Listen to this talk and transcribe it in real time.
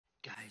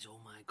Guys, oh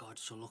my god,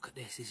 so look at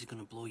this is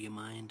going to blow your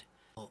mind.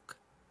 Look,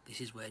 this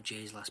is where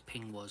Jay's last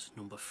ping was,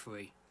 number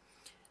 3.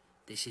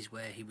 This is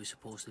where he was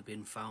supposed to have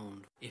been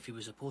found. If he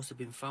was supposed to have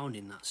been found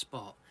in that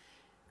spot,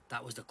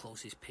 that was the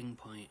closest ping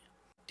point.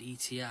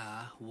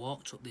 DTR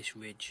walked up this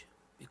ridge,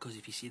 because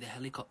if you see the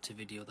helicopter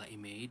video that he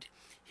made,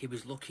 he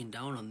was looking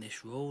down on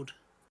this road.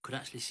 Could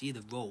actually see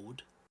the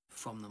road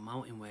from the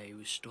mountain where he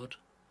was stood.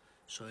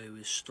 So he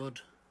was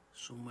stood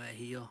somewhere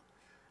here,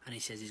 and he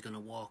says he's going to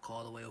walk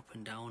all the way up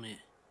and down it.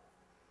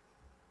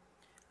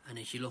 And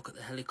if you look at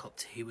the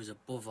helicopter, he was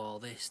above all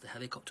this. The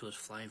helicopter was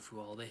flying through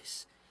all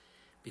this,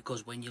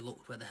 because when you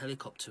look where the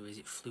helicopter is,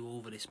 it flew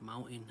over this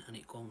mountain and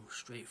it gone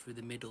straight through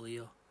the middle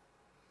here.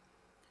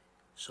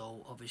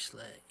 So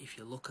obviously if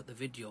you look at the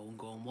video and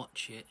go and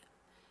watch it,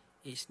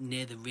 it's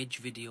near the ridge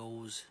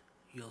videos,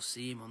 you'll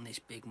see him on this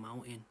big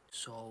mountain.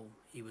 So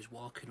he was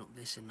walking up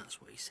this, and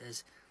that's what he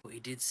says. But he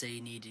did say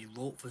he needed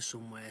rope for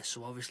somewhere,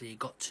 so obviously he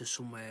got to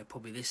somewhere,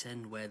 probably this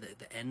end where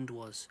the end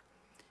was.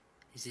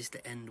 Is this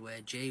the end where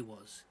Jay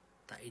was?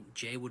 That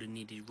Jay would have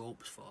needed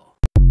ropes for.